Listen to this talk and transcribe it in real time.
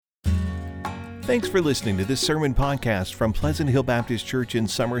Thanks for listening to this sermon podcast from Pleasant Hill Baptist Church in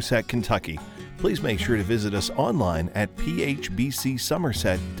Somerset, Kentucky. Please make sure to visit us online at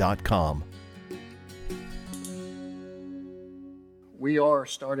phbcsomerset.com. We are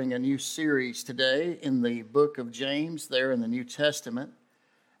starting a new series today in the book of James, there in the New Testament.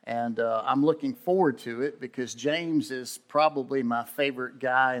 And I'm looking forward to it because James is probably my favorite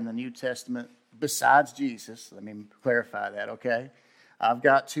guy in the New Testament besides Jesus. Let me clarify that, okay? I've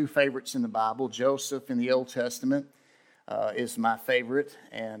got two favorites in the Bible. Joseph in the Old Testament is my favorite,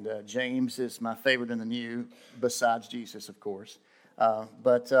 and James is my favorite in the New, besides Jesus, of course.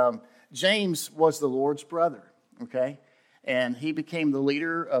 But James was the Lord's brother, okay? And he became the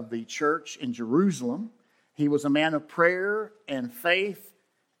leader of the church in Jerusalem. He was a man of prayer and faith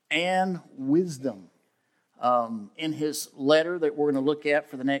and wisdom. In his letter that we're going to look at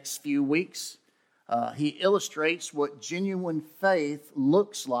for the next few weeks, he illustrates what genuine faith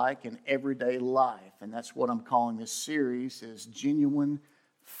looks like in everyday life. And that's what I'm calling this series, is Genuine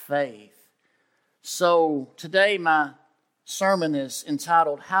Faith. So today my sermon is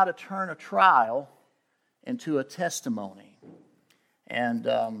entitled, How to Turn a Trial into a Testimony. And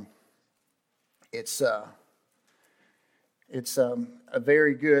it's a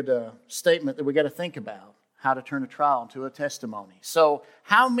very good statement that we got to think about. How to turn a trial into a testimony. So,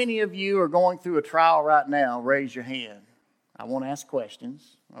 how many of you are going through a trial right now? Raise your hand. I won't ask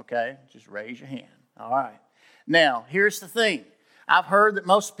questions, okay? Just raise your hand. All right. Now, here's the thing. I've heard that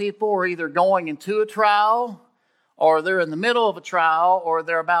most people are either going into a trial, or they're in the middle of a trial, or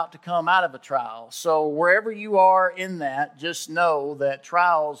they're about to come out of a trial. So, wherever you are in that, just know that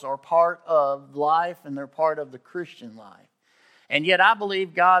trials are part of life and they're part of the Christian life. And yet, I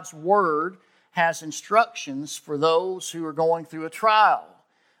believe God's Word has instructions for those who are going through a trial.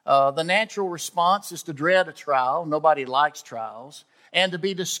 The natural response is to dread a trial. Nobody likes trials. And to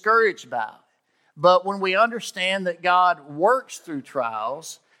be discouraged by it. But when we understand that God works through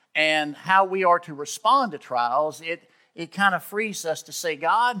trials and how we are to respond to trials, it kind of frees us to say,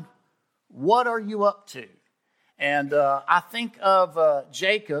 God, what are you up to? And I think of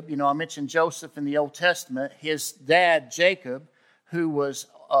Jacob. You know, I mentioned Joseph in the Old Testament. His dad, Jacob, who was...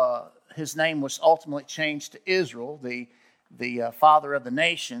 his name was ultimately changed to Israel, the father of the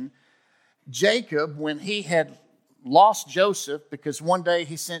nation. Jacob, when he had lost Joseph, because one day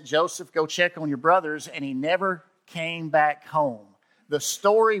he sent Joseph, go check on your brothers, and he never came back home. The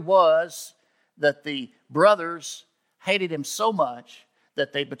story was that the brothers hated him so much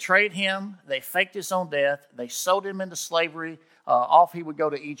that they betrayed him, they faked his own death, they sold him into slavery, off he would go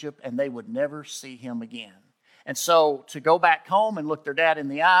to Egypt, and they would never see him again. And so to go back home and look their dad in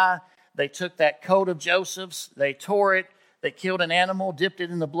the eye, they took that coat of Joseph's, they tore it, they killed an animal, dipped it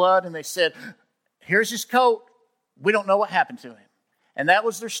in the blood, and they said, here's his coat. We don't know what happened to him. And that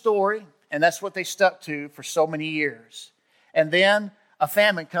was their story, and that's what they stuck to for so many years. And then a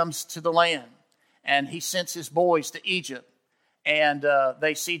famine comes to the land, and he sends his boys to Egypt, and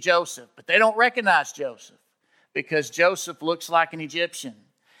they see Joseph. But they don't recognize Joseph because Joseph looks like an Egyptian.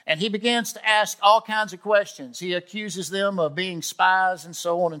 And he begins to ask all kinds of questions. He accuses them of being spies and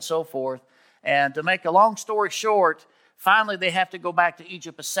so on and so forth. And to make a long story short, finally they have to go back to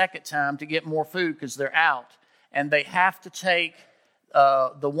Egypt a second time to get more food because they're out. And they have to take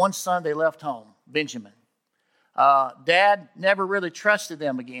the one son they left home, Benjamin. Dad never really trusted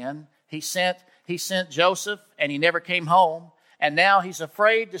them again. He sent Joseph and he never came home. And now he's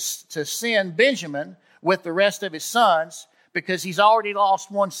afraid to send Benjamin with the rest of his sons, because he's already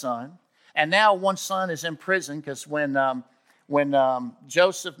lost one son, and now one son is in prison because when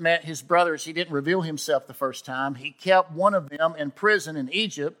Joseph met his brothers, he didn't reveal himself the first time. He kept one of them in prison in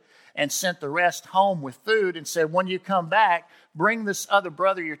Egypt and sent the rest home with food and said, when you come back, bring this other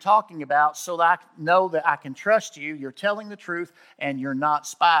brother you're talking about so that I know that I can trust you, you're telling the truth, and you're not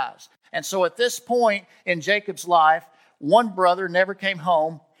spies. And so at this point in Jacob's life, one brother never came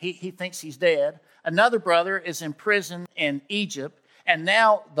home. He thinks he's dead. Another brother is in prison in Egypt, and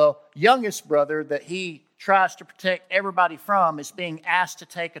now the youngest brother that he tries to protect everybody from is being asked to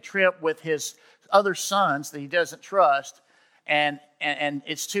take a trip with his other sons that he doesn't trust, and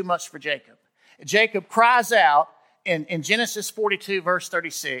it's too much for Jacob. Jacob cries out in Genesis 42, verse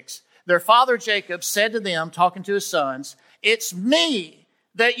 36, their father Jacob said to them, talking to his sons, it's me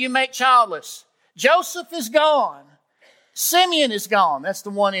that you make childless. Joseph is gone. Simeon is gone. That's the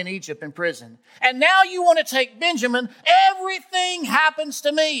one in Egypt in prison. And now you want to take Benjamin. Everything happens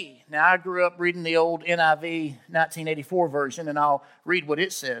to me. Now, I grew up reading the old NIV 1984 version, and I'll read what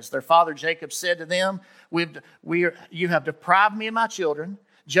it says. Their father Jacob said to them, you have deprived me of my children.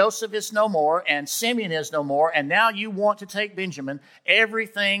 Joseph is no more, and Simeon is no more, and now you want to take Benjamin.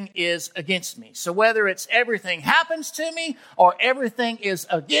 Everything is against me. So whether it's everything happens to me or everything is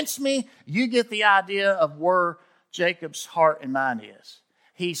against me, you get the idea of where Jacob's heart and mind is.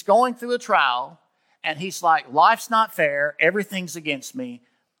 He's going through a trial, and he's like, life's not fair. Everything's against me.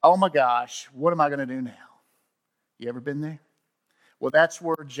 Oh my gosh, what am I going to do now? You ever been there? Well, that's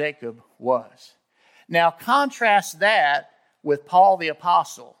where Jacob was. Now, contrast that with Paul the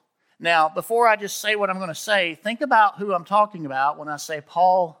Apostle. Now, before I just say what I'm going to say, think about who I'm talking about when I say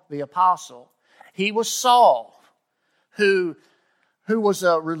Paul the Apostle. He was Saul, who was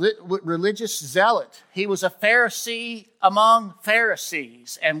a religious zealot. He was a Pharisee among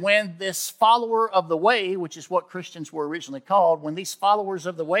Pharisees. And when this follower of the way, which is what Christians were originally called, when these followers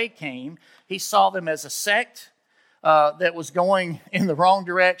of the way came, he saw them as a sect that was going in the wrong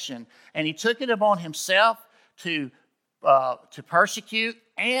direction. And he took it upon himself to persecute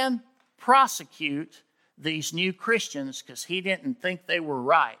and prosecute these new Christians because he didn't think they were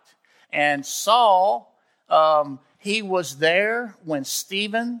right. And Saul, he was there when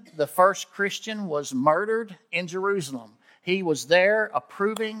Stephen, the first Christian, was murdered in Jerusalem. He was there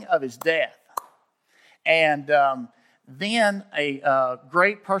approving of his death. And then a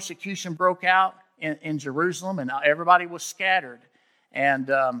great persecution broke out in Jerusalem, and everybody was scattered.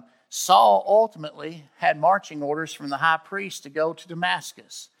 And Saul ultimately had marching orders from the high priest to go to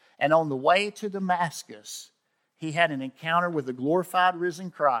Damascus. And on the way to Damascus, he had an encounter with the glorified risen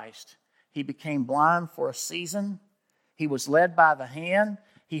Christ. He became blind for a season. He was led by the hand.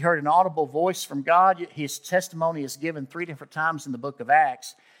 He heard an audible voice from God. His testimony is given 3 different times in the book of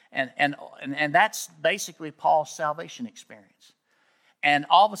Acts. And that's basically Paul's salvation experience. And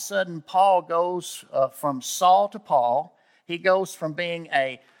all of a sudden, Paul goes from Saul to Paul. He goes from being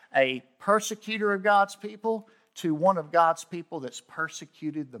a persecutor of God's people to one of God's people that's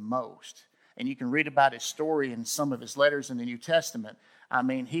persecuted the most. And you can read about his story in some of his letters in the New Testament. I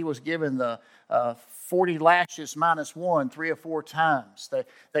mean, he was given the 40 lashes minus 1 3 or 4 times.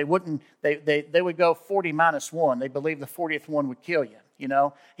 They would go 40 minus 1. They believed the 40th one would kill you. You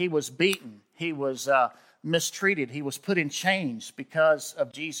know, he was beaten. He was mistreated. He was put in chains because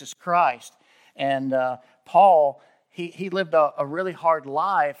of Jesus Christ. And Paul, he lived a really hard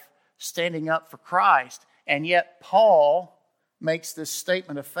life standing up for Christ. And yet Paul makes this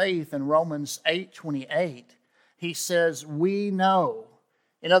statement of faith in Romans 8:28. He says, we know.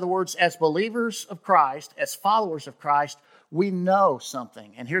 In other words, as believers of Christ, as followers of Christ, we know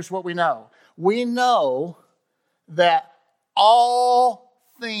something. And here's what we know. We know that all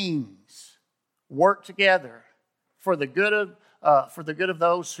things work together for the good of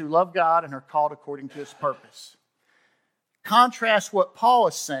those who love God and are called according to His purpose. Contrast what Paul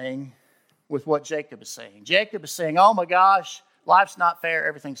is saying with what Jacob is saying. Jacob is saying, oh my gosh, life's not fair,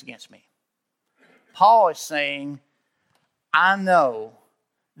 everything's against me. Paul is saying, I know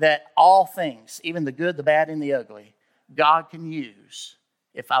that all things, even the good, the bad, and the ugly, God can use.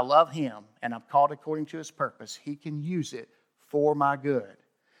 If I love Him and I'm called according to His purpose, He can use it for my good.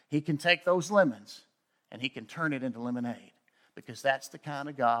 He can take those lemons and He can turn it into lemonade, because that's the kind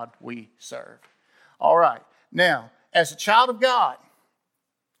of God we serve. All right. Now, as a child of God,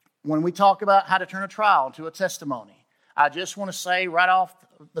 when we talk about how to turn a trial into a testimony, I just want to say right off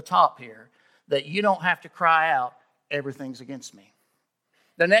the top here that you don't have to cry out, everything's against me.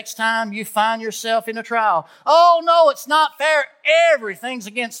 The next time you find yourself in a trial, oh no, it's not fair, everything's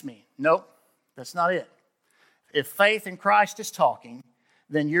against me. Nope, that's not it. If faith in Christ is talking,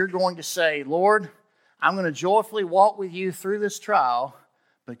 then you're going to say, Lord, I'm going to joyfully walk with you through this trial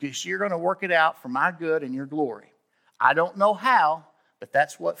because you're going to work it out for my good and your glory. I don't know how, but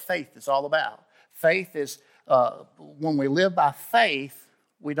that's what faith is all about. Faith is, when we live by faith,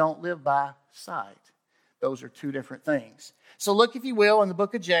 we don't live by sight. Those are two different things. So look, if you will, in the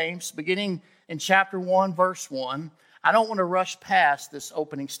book of James, beginning in chapter 1, verse 1. I don't want to rush past this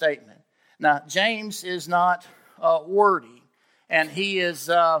opening statement. Now, James is not wordy, and he is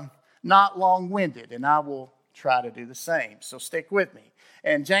not long-winded, and I will try to do the same. So stick with me.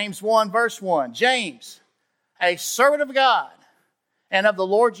 And James 1, verse 1. James, a servant of God and of the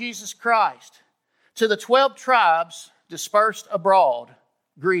Lord Jesus Christ, to the 12 tribes dispersed abroad,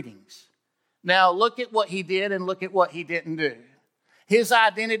 greetings. Now look at what he did and look at what he didn't do. His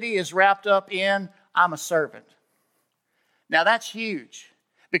identity is wrapped up in, I'm a servant. Now that's huge,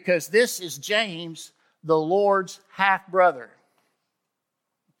 because this is James, the Lord's half-brother.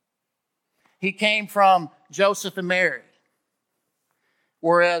 He came from Joseph and Mary,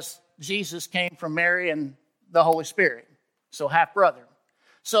 whereas Jesus came from Mary and the Holy Spirit, so half-brother.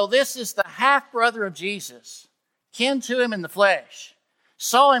 So this is the half-brother of Jesus, kin to Him in the flesh.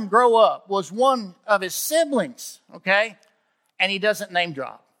 saw him grow up, was one of his siblings, okay? And he doesn't name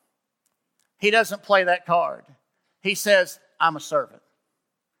drop. He doesn't play that card. He says, I'm a servant.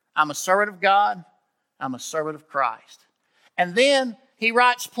 I'm a servant of God. I'm a servant of Christ. And then he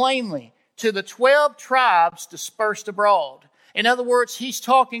writes plainly to the 12 tribes dispersed abroad. In other words, he's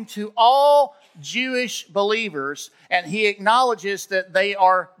talking to all Jewish believers, and he acknowledges that they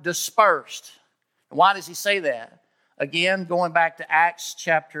are dispersed. Why does he say that? Again, going back to Acts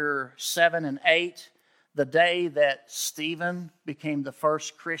chapter 7 and 8, the day that Stephen became the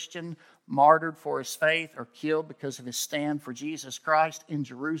first Christian martyred for his faith or killed because of his stand for Jesus Christ in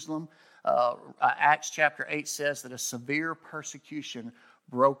Jerusalem, Acts chapter 8 says that a severe persecution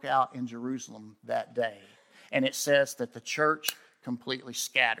broke out in Jerusalem that day. And it says that the church completely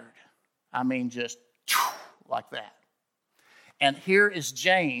scattered. I mean, just like that. And here is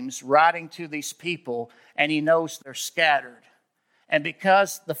James writing to these people, and he knows they're scattered. And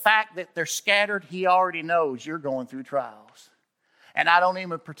because the fact that they're scattered, he already knows you're going through trials. And I don't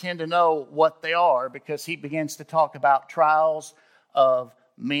even pretend to know what they are, because he begins to talk about trials of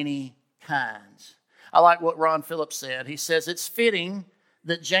many kinds. I like what Ron Phillips said. He says it's fitting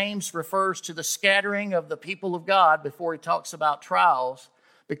that James refers to the scattering of the people of God before he talks about trials,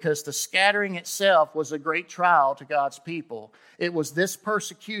 because the scattering itself was a great trial to God's people. It was this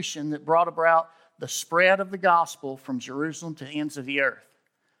persecution that brought about the spread of the gospel from Jerusalem to the ends of the earth.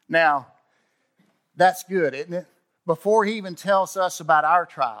 Now, that's good, isn't it? Before he even tells us about our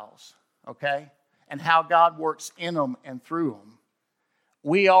trials, okay, and how God works in them and through them,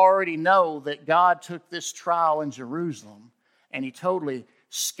 we already know that God took this trial in Jerusalem and he totally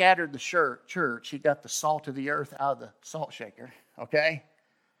scattered the church. He got the salt of the earth out of the salt shaker, okay?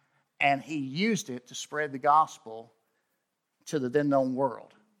 And he used it to spread the gospel to the then known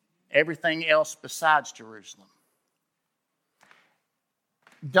world. Everything else besides Jerusalem.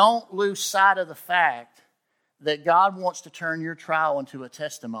 Don't lose sight of the fact that God wants to turn your trial into a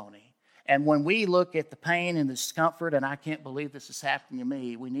testimony. And when we look at the pain and the discomfort, and I can't believe this is happening to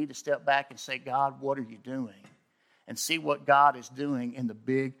me, we need to step back and say, God, what are you doing? And see what God is doing in the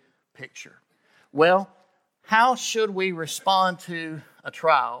big picture. Well, how should we respond to a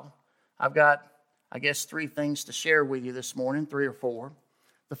trial? I've got, I guess, 3 things to share with you this morning, 3 or 4.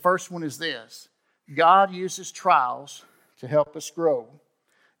 The first one is this: God uses trials to help us grow.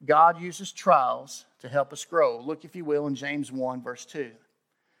 God uses trials to help us grow. Look, if you will, in James 1, verse 2.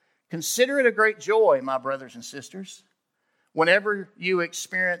 Consider it a great joy, my brothers and sisters, whenever you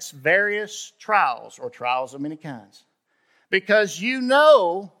experience various trials or trials of many kinds. Because you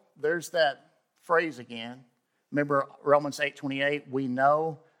know, there's that phrase again. Remember Romans 8:28, we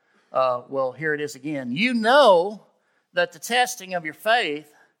know. Well, here it is again. You know that the testing of your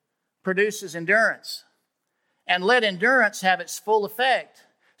faith produces endurance. And let endurance have its full effect,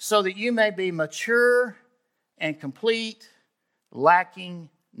 so that you may be mature and complete, lacking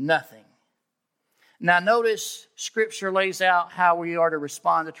nothing. Now notice Scripture lays out how we are to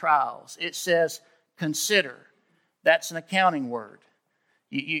respond to trials. It says, consider. That's an accounting word.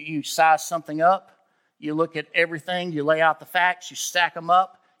 You size something up, you look at everything, you lay out the facts, you stack them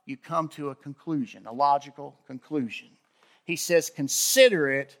up, you come to a conclusion, a logical conclusion. He says, consider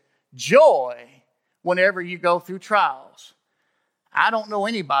it joy whenever you go through trials. I don't know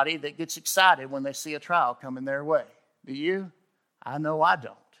anybody that gets excited when they see a trial coming their way. Do you? I know I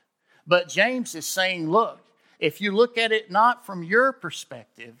don't. But James is saying, look, if you look at it not from your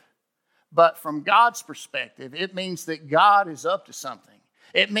perspective, but from God's perspective, it means that God is up to something.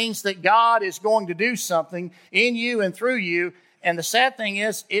 It means that God is going to do something in you and through you. And the sad thing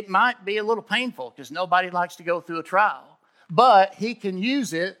is, it might be a little painful because nobody likes to go through a trial. But He can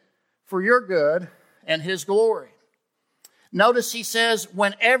use it for your good and His glory. Notice he says,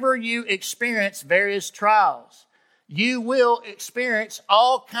 whenever you experience various trials, you will experience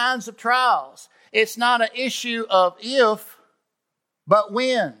all kinds of trials. It's not an issue of if, but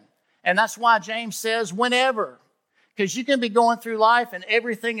when. And that's why James says whenever. Because you can be going through life and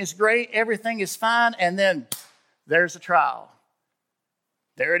everything is great, everything is fine, and then there's a trial.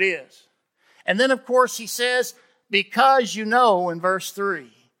 There it is. And then, of course, he says, because you know in verse 3.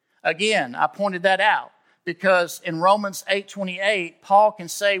 Again, I pointed that out. Because in Romans 8:28, Paul can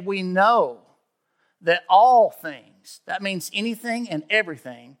say we know that all things, that means anything and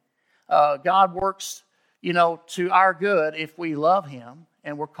everything, God works, to our good if we love Him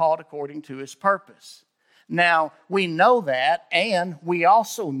and we're called according to His purpose. Now, we know that, and we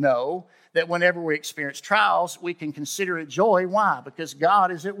also know that whenever we experience trials, we can consider it joy. Why? Because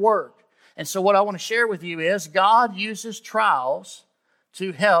God is at work. And so what I want to share with you is God uses trials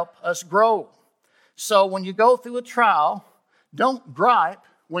to help us grow. So when you go through a trial, Don't gripe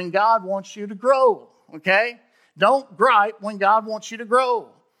when God wants you to grow, okay? Don't gripe when God wants you to grow.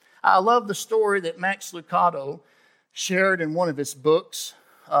 I love the story that Max Lucado shared in one of his books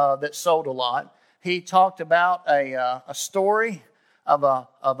that sold a lot. He talked about a story of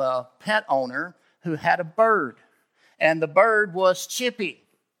a pet owner who had a bird, and the bird was Chippy.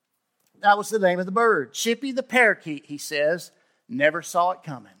 That was the name of the bird. Chippy the parakeet, he says, never saw it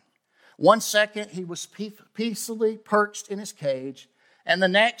coming. One second, he was peacefully perched in his cage, and the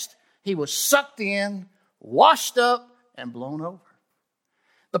next, he was sucked in, washed up, and blown over.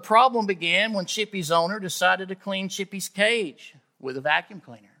 The problem began when Chippy's owner decided to clean Chippy's cage with a vacuum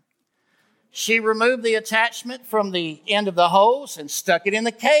cleaner. She removed the attachment from the end of the hose and stuck it in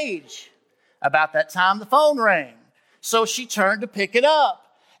the cage. About that time, the phone rang. So she turned to pick it up,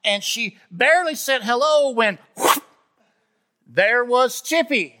 and she barely said hello when whoop, there was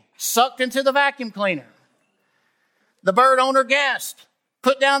Chippy sucked into the vacuum cleaner. The bird owner gasped,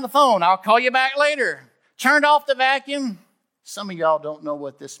 put down the phone, I'll call you back later, turned off the vacuum. Some of y'all don't know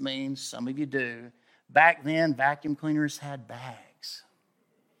what this means. Some of you do. Back then, vacuum cleaners had bags.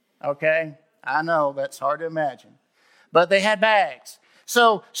 Okay? I know, that's hard to imagine. But they had bags.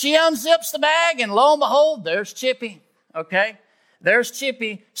 So she unzips the bag, and lo and behold, there's Chippy. Okay? There's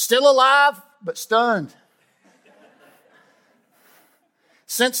Chippy, still alive, but stunned.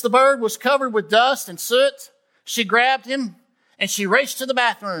 Since the bird was covered with dust and soot, she grabbed him, and she raced to the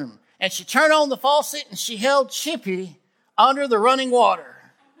bathroom. And she turned on the faucet, and she held Chippy under the running water.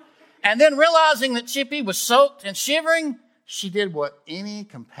 And then realizing that Chippy was soaked and shivering, she did what any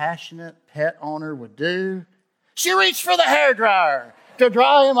compassionate pet owner would do. She reached for the hairdryer to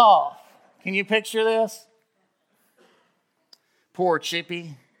dry him off. Can you picture this? Poor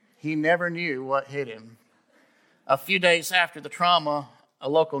Chippy, he never knew what hit him. A few days after the trauma, a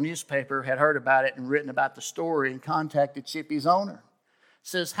local newspaper had heard about it and written about the story and contacted Chippy's owner.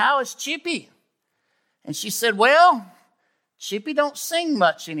 Says, how is Chippy? And she said, well, Chippy don't sing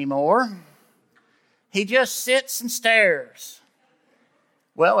much anymore. He just sits and stares.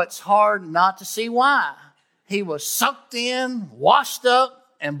 Well, it's hard not to see why. He was sucked in, washed up,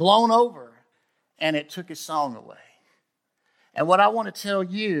 and blown over, and it took his song away. And what I want to tell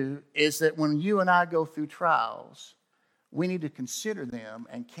you is that when you and I go through trials, we need to consider them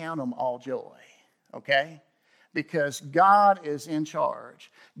and count them all joy, okay? Because God is in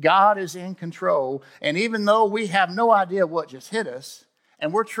charge. God is in control. And even though we have no idea what just hit us,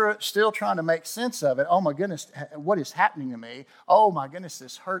 and we're still trying to make sense of it, oh my goodness, what is happening to me? Oh my goodness,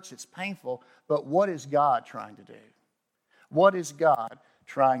 this hurts, it's painful. But what is God trying to do? What is God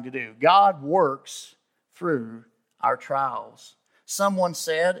trying to do? God works through our trials. Someone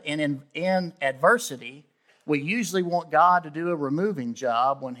said, in adversity, we usually want God to do a removing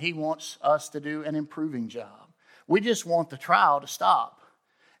job when He wants us to do an improving job. We just want the trial to stop.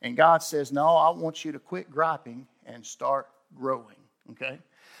 And God says, no, I want you to quit griping and start growing, okay?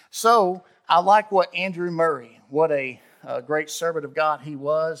 So I like what Andrew Murray, what a great servant of God he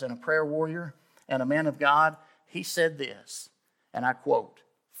was, and a prayer warrior and a man of God. He said this, and I quote,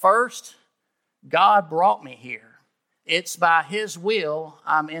 first, God brought me here. It's by His will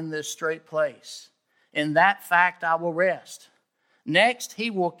I'm in this straight place. In that fact I will rest. Next,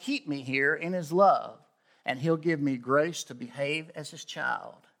 He will keep me here in His love, and He'll give me grace to behave as His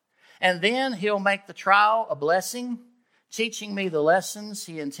child. And then He'll make the trial a blessing, teaching me the lessons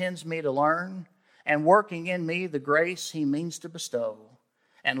He intends me to learn, and working in me the grace He means to bestow.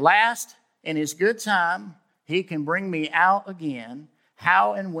 And last, in His good time, He can bring me out again,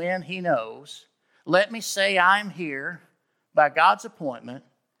 how and when He knows. Let me say I'm here by God's appointment,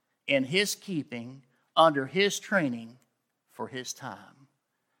 in His keeping, under His training, for His time.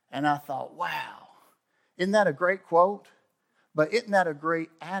 And I thought, wow, isn't that a great quote? But isn't that a great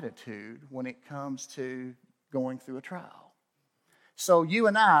attitude when it comes to going through a trial? So you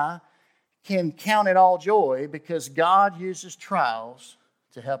and I can count it all joy because God uses trials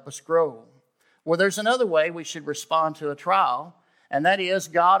to help us grow. Well, there's another way we should respond to a trial, and that is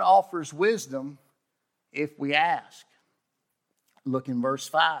God offers wisdom if we ask. Look in verse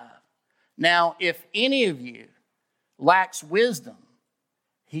 5. Now, if any of you lacks wisdom,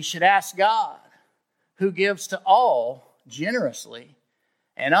 he should ask God, who gives to all generously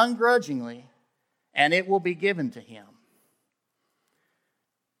and ungrudgingly, and it will be given to him.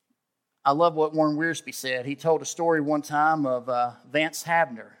 I love what Warren Wiersbe said. He told a story one time of Vance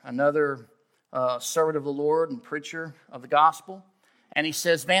Havner, another servant of the Lord and preacher of the gospel. And he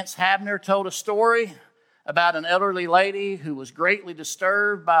says Vance Havner told a story about an elderly lady who was greatly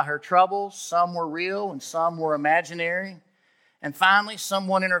disturbed by her troubles. Some were real and some were imaginary. And finally,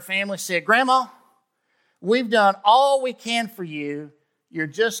 someone in her family said, Grandma, We've done all we can for you. You're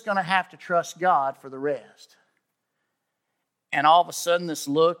just going to have to trust God for the rest. And all of a sudden, this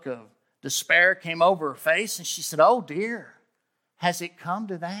look of despair came over her face, and she said, oh dear, has it come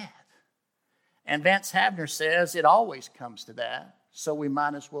to that? And Vance Havner says it always comes to that, so we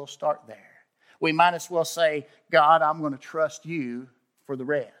might as well start there. We might as well say, God, I'm going to trust you for the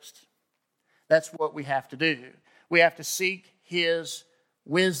rest. That's what we have to do. We have to seek His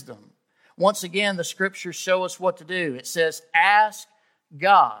wisdom. Once again, the Scriptures show us what to do. It says, ask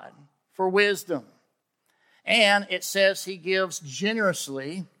God for wisdom. And it says He gives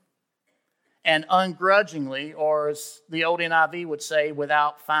generously and ungrudgingly, or as the old NIV would say,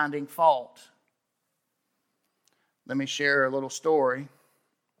 without finding fault. Let me share a little story.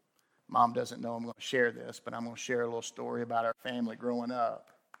 Mom doesn't know I'm going to share this, but I'm going to share a little story about our family growing up.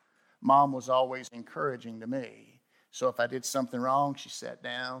 Mom was always encouraging to me. So if I did something wrong, she sat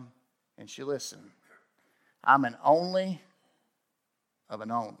down and she listened. I'm an only of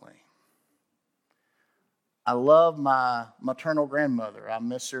an only. I love my maternal grandmother. I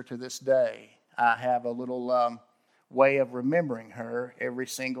miss her to this day. I have a little way of remembering her every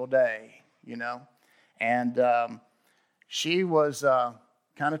single day, you know. And she was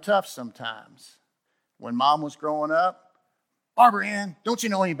kind of tough sometimes. When Mom was growing up, Barbara Ann, don't you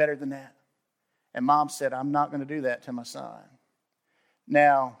know any better than that? And Mom said, I'm not going to do that to my son.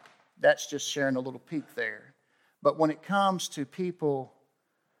 Now, that's just sharing a little peek there. But when it comes to people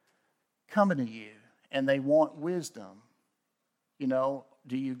coming to you and they want wisdom, you know,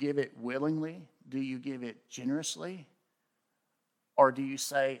 do you give it willingly? Do you give it generously? Or do you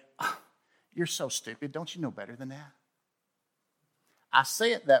say, oh, you're so stupid, don't you know better than that? I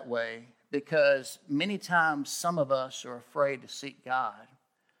say it that way because many times some of us are afraid to seek God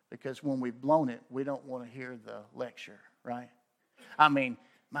because when we've blown it, we don't want to hear the lecture, right? I mean,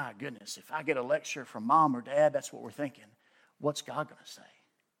 my goodness, if I get a lecture from Mom or Dad, that's what we're thinking. What's God going to say?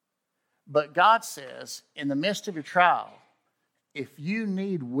 But God says, in the midst of your trial, if you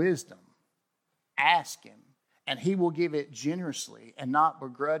need wisdom, ask Him, and He will give it generously and not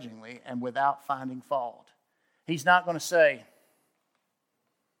begrudgingly and without finding fault. He's not going to say,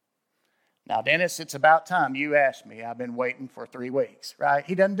 now, Dennis, it's about time you asked me. I've been waiting for 3 weeks, right?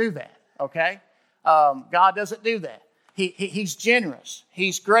 He doesn't do that, okay? God doesn't do that. He's generous.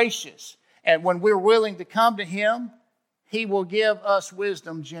 He's gracious. And when we're willing to come to Him, He will give us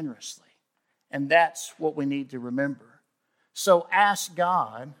wisdom generously. And that's what we need to remember. So ask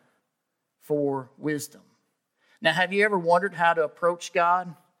God for wisdom. Now, have you ever wondered how to approach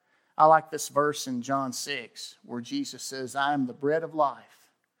God? I like this verse in John 6 where Jesus says, I am the bread of life.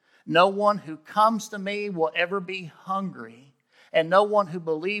 No one who comes to me will ever be hungry, and no one who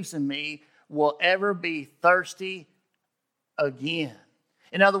believes in me will ever be thirsty again.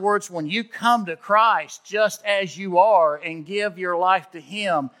 In other words, when you come to Christ just as you are and give your life to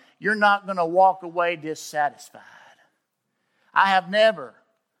Him, you're not going to walk away dissatisfied. I have never,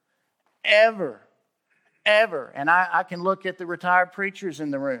 ever, and I can look at the retired preachers in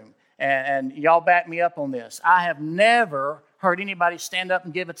the room, and y'all back me up on this. I have never heard anybody stand up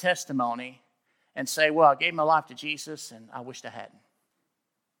and give a testimony and say, well, I gave my life to Jesus and I wished I hadn't.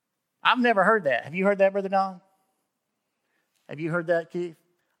 I've never heard that. Have you heard that, Brother Don? Have you heard that, Keith?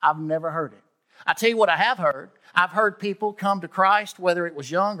 I've never heard it. I tell you what I have heard. I've heard people come to Christ, whether it was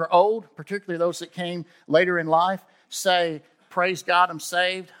young or old, particularly those that came later in life, say, praise God, I'm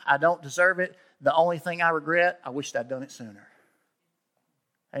saved. I don't deserve it. The only thing I regret, I wished I'd done it sooner.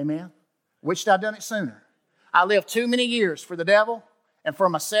 Amen? Wished I'd done it sooner. I lived too many years for the devil and for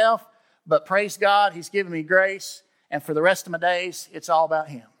myself, but praise God, He's given me grace, and for the rest of my days, it's all about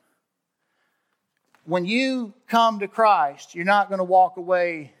Him. When you come to Christ, you're not going to walk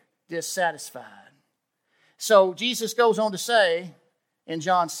away dissatisfied. So Jesus goes on to say in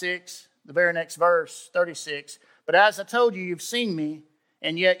John 6, the very next verse, 36, but as I told you, you've seen me,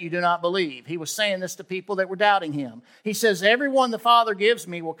 and yet you do not believe. He was saying this to people that were doubting Him. He says, everyone the Father gives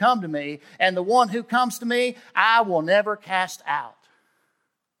me will come to me, and the one who comes to me, I will never cast out.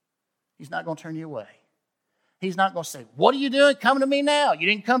 He's not going to turn you away. He's not going to say, what are you doing? Come to me now. You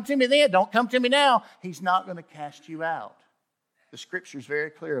didn't come to me then. Don't come to me now. He's not going to cast you out. The Scripture is very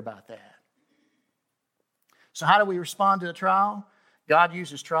clear about that. So how do we respond to a trial? God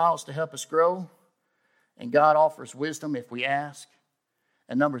uses trials to help us grow, and God offers wisdom if we ask.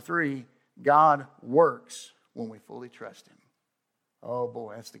 And number 3, God works when we fully trust Him. Oh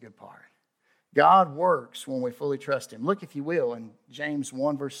boy, that's the good part. God works when we fully trust Him. Look, if you will, in James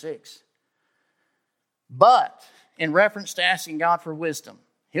 1 verse 6. But, in reference to asking God for wisdom,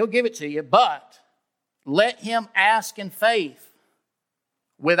 He'll give it to you, but let him ask in faith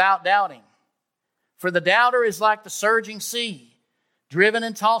without doubting. For the doubter is like the surging sea, driven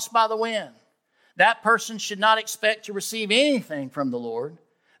and tossed by the wind. That person should not expect to receive anything from the Lord,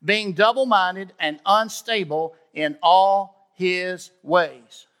 being double-minded and unstable in all his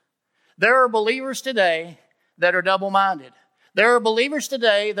ways. There are believers today that are double-minded. There are believers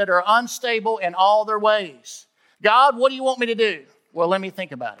today that are unstable in all their ways. God, what do you want me to do? Well, let me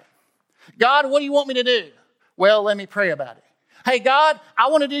think about it. God, what do you want me to do? Well, let me pray about it. Hey, God, I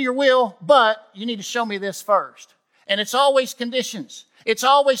want to do your will, but you need to show me this first. And it's always conditions. It's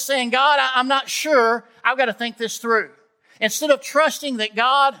always saying, God, I'm not sure. I've got to think this through. Instead of trusting that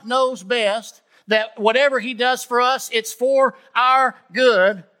God knows best, that whatever he does for us, it's for our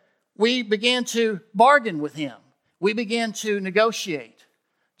good, we begin to bargain with him. We begin to negotiate.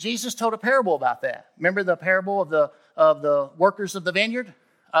 Jesus told a parable about that. Remember the parable of the workers of the vineyard?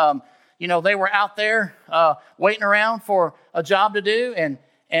 They were out there waiting around for a job to do, and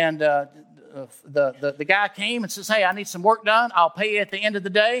the guy came and says, hey, I need some work done. I'll pay you at the end of the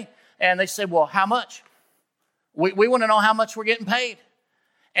day. And they said, well, how much? We want to know how much we're getting paid.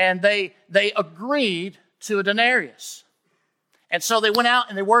 And they agreed to a denarius. And so they went out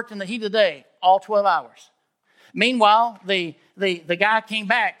and they worked in the heat of the day, all 12 hours. Meanwhile, the guy came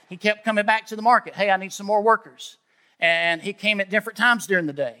back. He kept coming back to the market. Hey, I need some more workers. And he came at different times during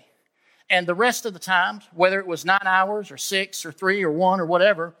the day. And the rest of the times, whether it was 9 hours or 6 or 3 or 1 or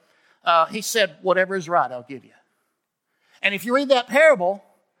whatever, he said, whatever is right, I'll give you. And if you read that parable,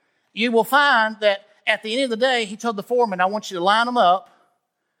 you will find that at the end of the day, he told the foreman, I want you to line them up,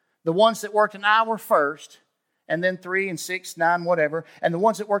 the ones that worked an hour first, and then 3 and 6, 9, whatever, and the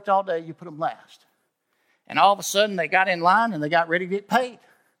ones that worked all day, you put them last. And all of a sudden, they got in line and they got ready to get paid.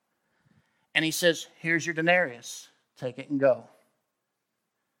 And he says, here's your denarius. Take it and go.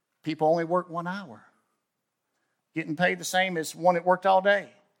 People only work 1 hour, getting paid the same as one that worked all day.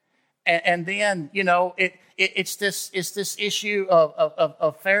 And then, it's this issue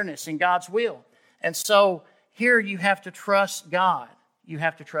of fairness in God's will. And so here you have to trust God. You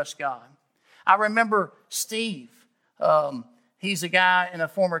have to trust God. I remember Steve. He's a guy in a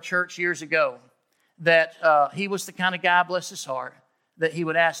former church years ago that he was the kind of guy, bless his heart, that he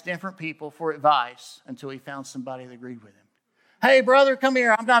would ask different people for advice until he found somebody that agreed with him. Hey, brother, come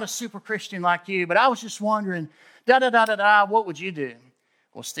here. I'm not a super Christian like you, but I was just wondering, what would you do?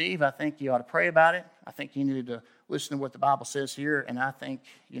 Well, Steve, I think you ought to pray about it. I think you needed to listen to what the Bible says here. And I think,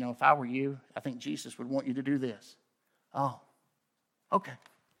 if I were you, I think Jesus would want you to do this. Oh, okay.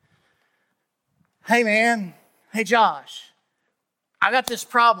 Hey, man. Hey, Josh. I got this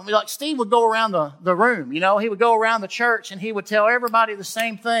problem. Like Steve would go around the room, he would go around the church and he would tell everybody the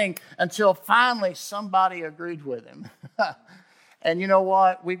same thing until finally somebody agreed with him. And you know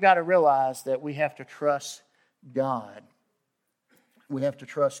what? We've got to realize that we have to trust God. We have to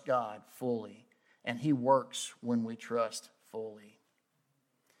trust God fully. And he works when we trust fully.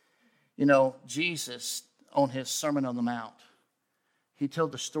 Jesus, on his Sermon on the Mount, he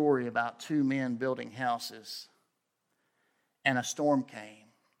told the story about 2 men building houses. And a storm came.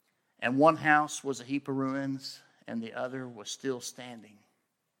 And one house was a heap of ruins, and the other was still standing.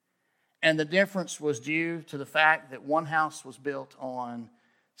 And the difference was due to the fact that one house was built on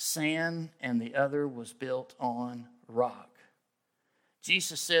sand and the other was built on rock.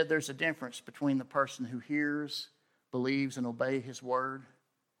 Jesus said there's a difference between the person who hears, believes, and obeys his word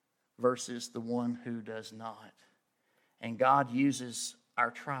versus the one who does not. And God uses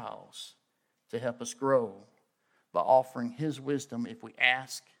our trials to help us grow by offering his wisdom if we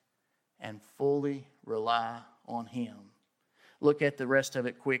ask and fully rely on him. Look at the rest of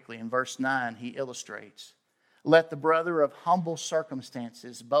it quickly. In verse 9, he illustrates, let the brother of humble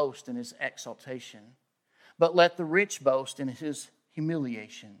circumstances boast in his exaltation, but let the rich boast in his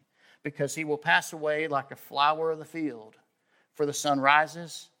humiliation, because he will pass away like a flower of the field. For the sun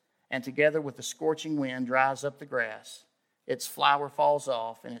rises, and together with the scorching wind dries up the grass. Its flower falls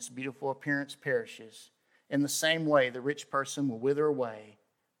off, and its beautiful appearance perishes. In the same way, the rich person will wither away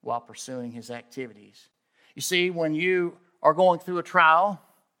while pursuing his activities. You see, when you are going through a trial,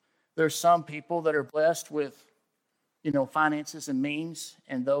 there's some people that are blessed with, finances and means,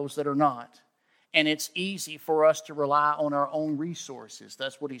 and those that are not. And it's easy for us to rely on our own resources.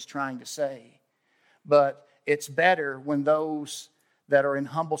 That's what he's trying to say. But it's better when those that are in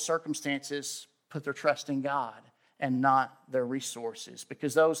humble circumstances put their trust in God and not their resources.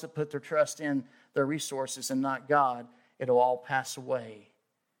 Because those that put their trust in their resources and not God, it'll all pass away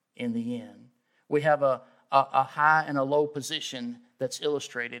in the end. We have a high and a low position that's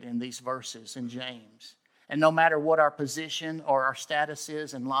illustrated in these verses in James. And no matter what our position or our status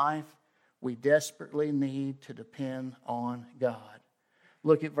is in life, we desperately need to depend on God.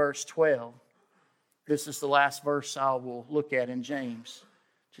 Look at verse 12. This is the last verse I will look at in James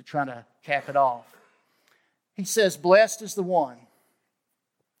to try to cap it off. He says, blessed is the one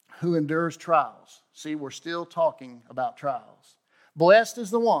who endures trials. See, we're still talking about trials. Blessed is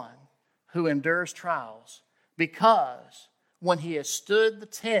the one who endures trials, because when he has stood the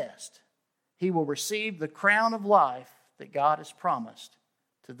test, he will receive the crown of life that God has promised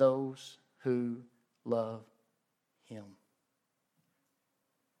to those who love him.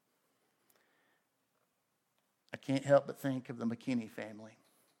 I can't help but think of the McKinney family.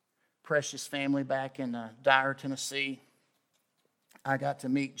 Precious family back in Dyer, Tennessee. I got to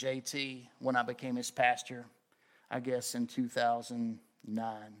meet JT when I became his pastor, I guess in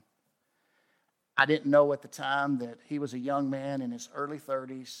 2009. I didn't know at the time that he was a young man in his early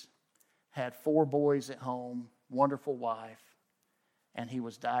 30s, had 4 boys at home, wonderful wife, and he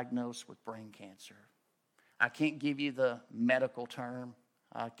was diagnosed with brain cancer. I can't give you the medical term.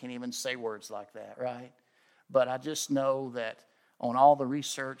 I can't even say words like that, right? But I just know that on all the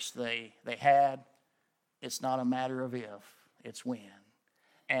research they had, it's not a matter of if, it's when.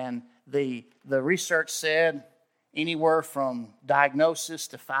 And the research said anywhere from diagnosis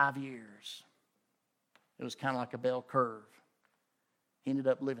to 5 years. It was kind of like a bell curve. He ended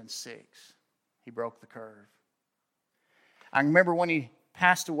up living 6. He broke the curve. I remember when he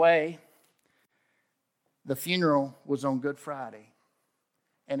passed away, the funeral was on Good Friday.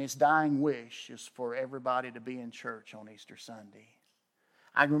 And his dying wish is for everybody to be in church on Easter Sunday.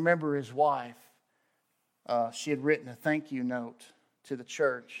 I remember his wife, she had written a thank you note to the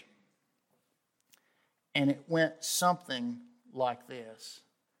church. And it went something like this.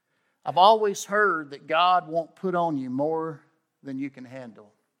 I've always heard that God won't put on you more than you can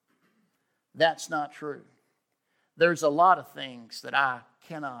handle. That's not true. There's a lot of things that I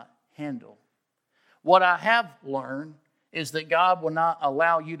cannot handle. What I have learned is that God will not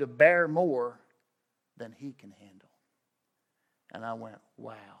allow you to bear more than he can handle. And I went,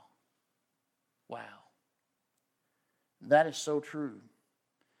 wow. That is so true.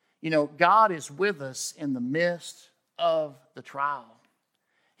 You know, God is with us in the midst of the trial.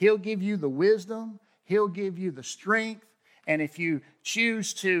 He'll give you the wisdom. He'll give you the strength. And if you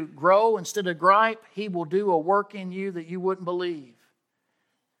choose to grow instead of gripe, he will do a work in you that you wouldn't believe.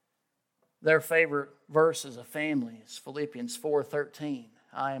 Their favorite verse as a family is Philippians 4:13.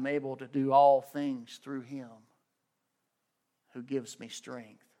 I am able to do all things through him who gives me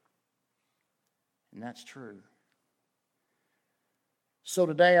strength. And that's true. So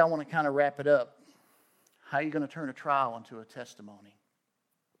today I want to kind of wrap it up. How are you going to turn a trial into a testimony?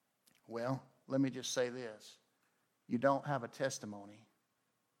 Well, let me just say this. You don't have a testimony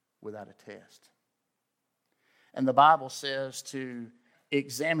without a test. And the Bible says to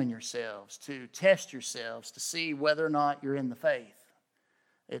examine yourselves, to test yourselves, to see whether or not you're in the faith.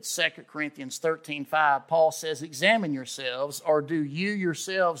 It's 2 Corinthians 13:5. Paul says, examine yourselves, or do you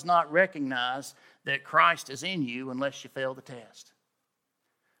yourselves not recognize that Christ is in you unless you fail the test?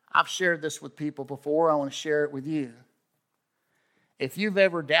 I've shared this with people before. I want to share it with you. If you've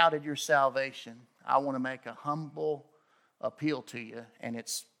ever doubted your salvation, I want to make a humble appeal to you, and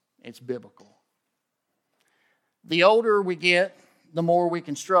it's biblical. The older we get, the more we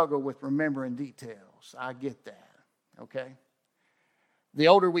can struggle with remembering details. I get that, okay? The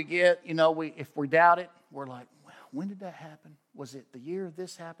older we get, you know, if we doubt it, we're like, well, when did that happen? Was it the year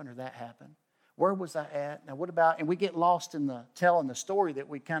this happened or that happened? Where was I at? Now, what about, and we get lost in telling the story that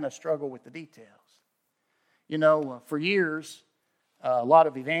we kind of struggle with the details. You know, for years, a lot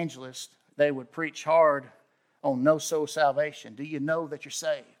of evangelists, they would preach hard on no-soul salvation. Do you know that you're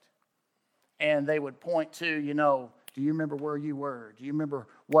saved? And they would point to, you know, do you remember where you were? Do you remember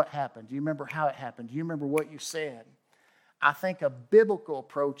what happened? Do you remember how it happened? Do you remember what you said? I think a biblical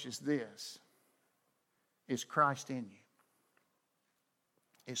approach is this. Is Christ in you?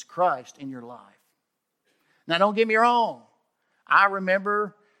 Is Christ in your life? Now, don't get me wrong. I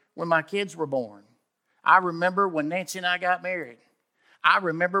remember when my kids were born. I remember when Nancy and I got married. I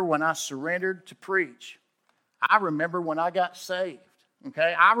remember when I surrendered to preach. I remember when I got saved.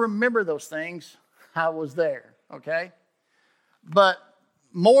 Okay? I remember those things. I was there. Okay? But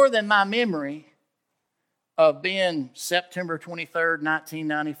more than my memory of being September 23rd,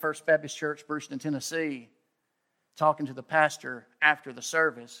 1990, First Baptist Church, Brewston, Tennessee, talking to the pastor after the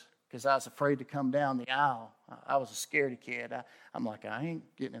service because I was afraid to come down the aisle. I was a scaredy kid. I'm like, I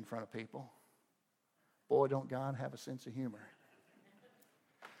ain't getting in front of people. Boy, don't God have a sense of humor.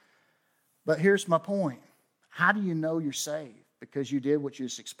 But here's my point. How do you know you're saved? Because you did what you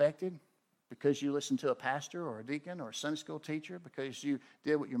was expected? Because you listened to a pastor or a deacon or a Sunday school teacher? Because you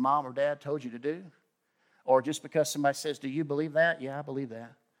did what your mom or dad told you to do? Or just because somebody says, do you believe that? Yeah, I believe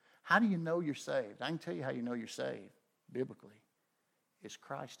that. How do you know you're saved? I can tell you how you know you're saved, biblically. Is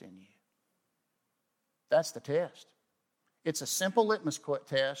Christ in you? That's the test. It's a simple litmus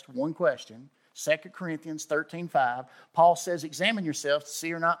test, one question. 2 Corinthians 13:5. Paul says, examine yourselves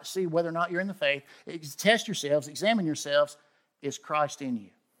to see whether or not you're in the faith. Test yourselves, examine yourselves. Is Christ in you?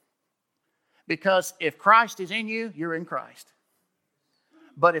 Because if Christ is in you, you're in Christ.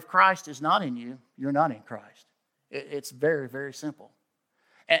 But if Christ is not in you, you're not in Christ. It's very, very simple.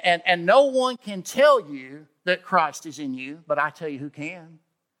 And no one can tell you that Christ is in you, but I tell you who can.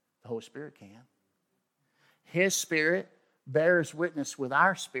 The Holy Spirit can. His Spirit bears witness with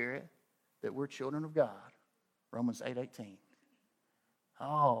our spirit that we're children of God. Romans 8:18.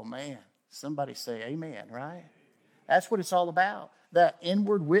 Oh, man. Somebody say amen, right? That's what it's all about. That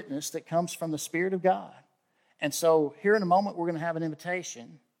inward witness that comes from the Spirit of God. And so here in a moment, we're going to have an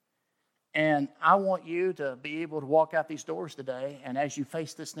invitation. And I want you to be able to walk out these doors today. And as you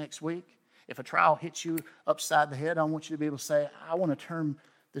face this next week, if a trial hits you upside the head, I want you to be able to say, I want to turn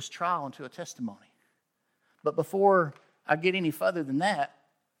this trial into a testimony. But before I get any further than that,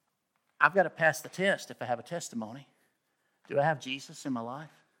 I've got to pass the test if I have a testimony. Do I have Jesus in my life?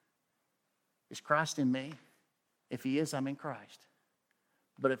 Is Christ in me? If he is, I'm in Christ.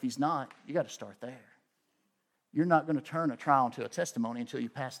 But if he's not, you got to start there. You're not going to turn a trial into a testimony until you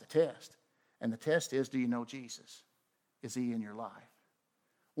pass the test. And the test is, do you know Jesus? Is he in your life?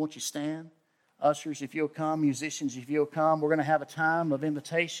 Won't you stand? Ushers, if you'll come. Musicians, if you'll come. We're going to have a time of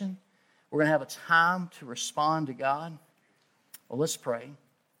invitation. We're going to have a time to respond to God. Well, let's pray.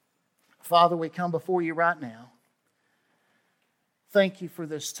 Father, we come before you right now. Thank you for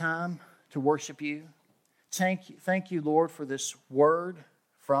this time to worship you. Thank you, Lord, for this word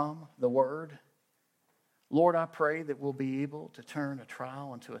from the Word. Lord, I pray that we'll be able to turn a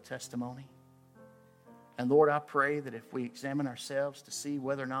trial into a testimony. And Lord, I pray that if we examine ourselves to see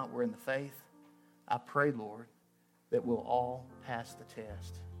whether or not we're in the faith, I pray, Lord, that we'll all pass the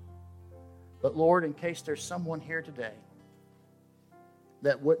test. But Lord, in case there's someone here today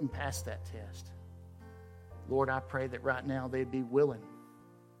that wouldn't pass that test, Lord, I pray that right now they'd be willing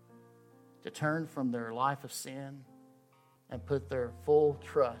to turn from their life of sin and put their full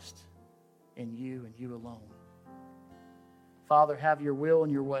trust in you and you alone. Father, have your will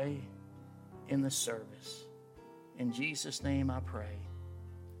and your way in this service. In Jesus' name I pray.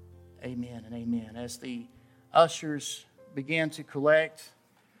 Amen and amen. As the ushers begin to collect,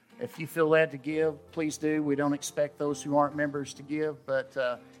 if you feel led to give, please do. We don't expect those who aren't members to give, but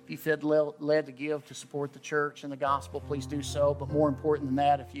if you feel led to give to support the church and the gospel, please do so. But more important than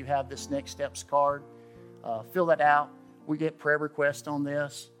that, if you have this Next Steps card, fill that out. We get prayer requests on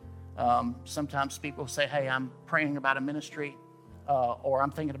this. Sometimes people say, hey, I'm praying about a ministry, or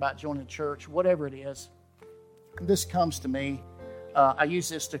I'm thinking about joining a church, whatever it is. This comes to me. I use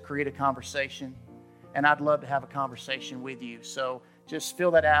this to create a conversation, and I'd love to have a conversation with you. So just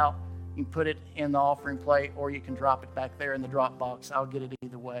fill that out. You can put it in the offering plate, or you can drop it back there in the drop box. I'll get it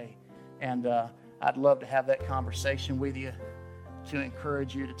either way. And I'd love to have that conversation with you to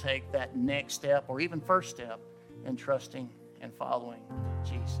encourage you to take that next step, or even first step, in trusting and following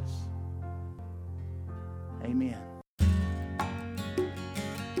Jesus. Amen.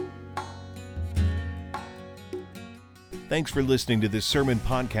 Thanks for listening to this sermon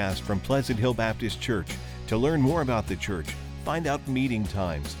podcast from Pleasant Hill Baptist Church. To learn more about the church, find out meeting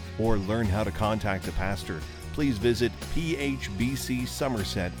times, or learn how to contact the pastor, please visit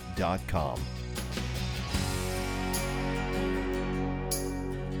phbcsomerset.com.